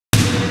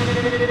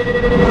£80,000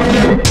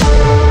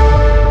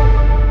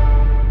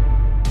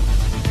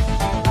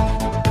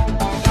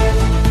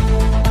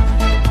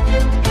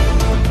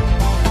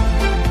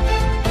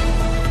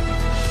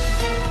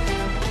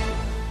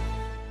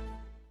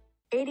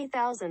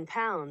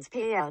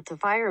 payout to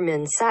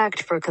fireman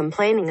sacked for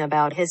complaining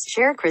about his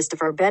chair.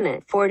 Christopher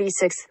Bennett,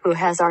 46, who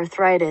has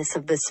arthritis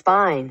of the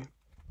spine,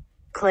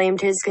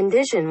 claimed his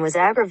condition was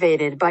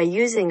aggravated by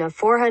using a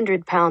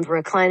 400-pound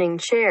reclining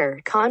chair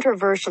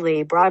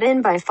controversially brought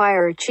in by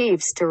fire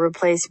chiefs to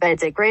replace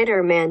beds at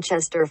Greater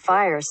Manchester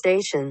fire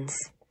stations.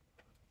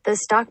 The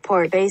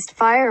Stockport-based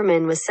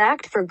fireman was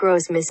sacked for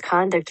gross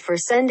misconduct for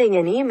sending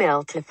an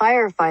email to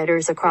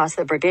firefighters across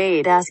the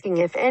brigade asking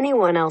if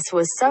anyone else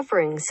was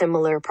suffering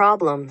similar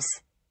problems.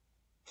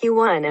 He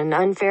won an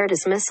unfair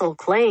dismissal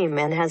claim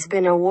and has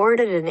been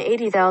awarded an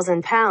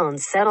 £80,000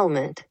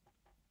 settlement.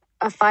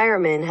 A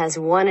fireman has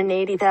won an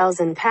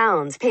 £80,000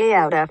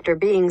 payout after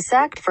being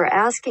sacked for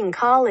asking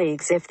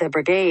colleagues if the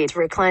brigade's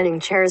reclining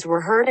chairs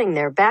were hurting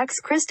their backs.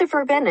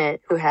 Christopher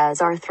Bennett, who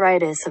has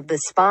arthritis of the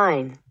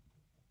spine,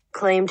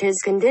 claimed his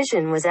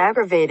condition was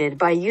aggravated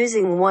by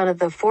using one of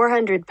the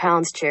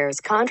 400-pound chairs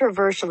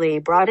controversially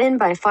brought in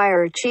by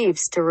fire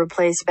chiefs to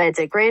replace beds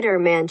at Greater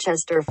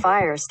Manchester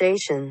fire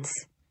stations.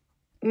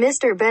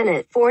 Mr.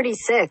 Bennett,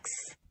 46,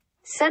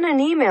 sent an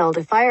email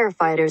to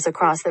firefighters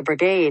across the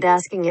brigade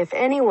asking if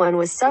anyone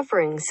was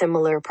suffering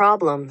similar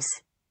problems.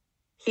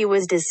 He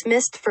was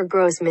dismissed for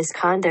gross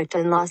misconduct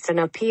and lost an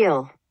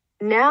appeal.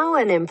 Now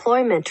an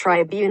employment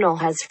tribunal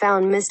has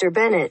found Mr.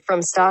 Bennett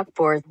from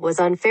Stockport was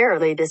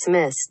unfairly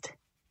dismissed.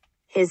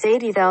 His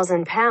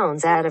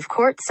 £80,000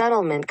 out-of-court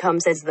settlement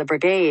comes as the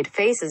brigade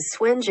faces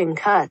swinging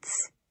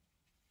cuts.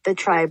 The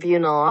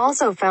tribunal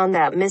also found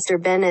that Mr.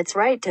 Bennett's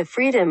right to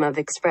freedom of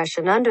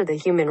expression under the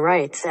Human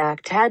Rights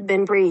Act had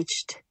been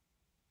breached.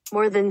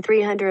 More than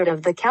 300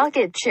 of the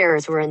Calcutta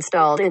chairs were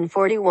installed in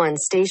 41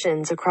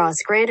 stations across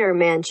Greater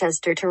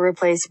Manchester to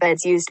replace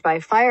beds used by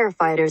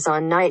firefighters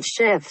on night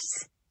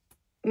shifts.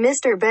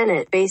 Mr.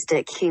 Bennett, based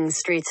at King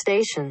Street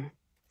Station,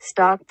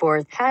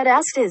 Stockport, had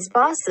asked his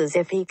bosses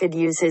if he could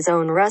use his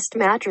own rest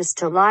mattress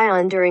to lie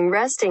on during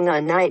resting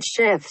on night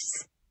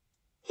shifts.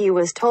 He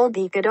was told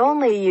he could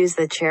only use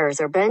the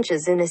chairs or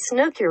benches in a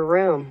snooker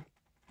room.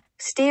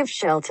 Steve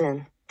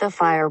Shelton, the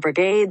fire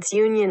brigade's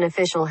union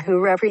official who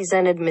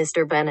represented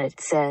Mr.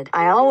 Bennett, said,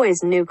 "I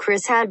always knew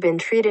Chris had been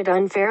treated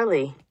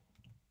unfairly."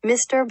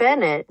 Mr.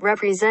 Bennett,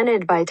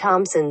 represented by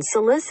Thompson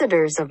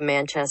Solicitors of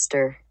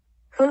Manchester,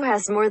 who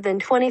has more than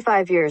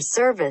 25 years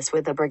service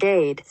with the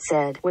brigade,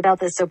 said, "Without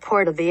the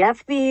support of the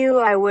FBU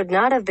I would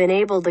not have been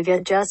able to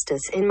get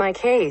justice in my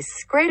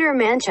case." Greater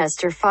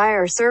Manchester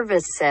Fire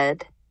Service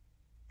said,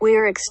 "We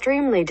are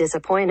extremely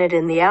disappointed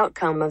in the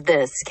outcome of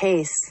this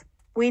case.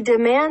 We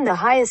demand the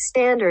highest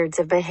standards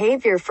of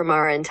behavior from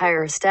our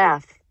entire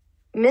staff."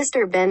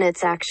 Mr.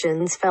 Bennett's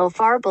actions fell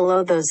far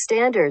below those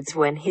standards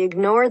when he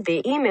ignored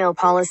the email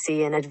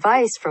policy and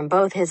advice from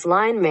both his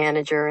line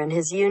manager and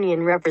his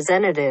union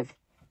representative.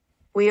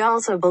 "We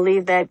also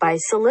believe that by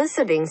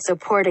soliciting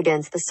support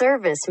against the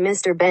service,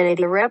 Mr.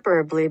 Bennett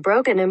irreparably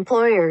broke an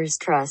employer's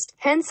trust,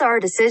 hence our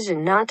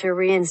decision not to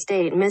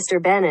reinstate Mr.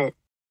 Bennett."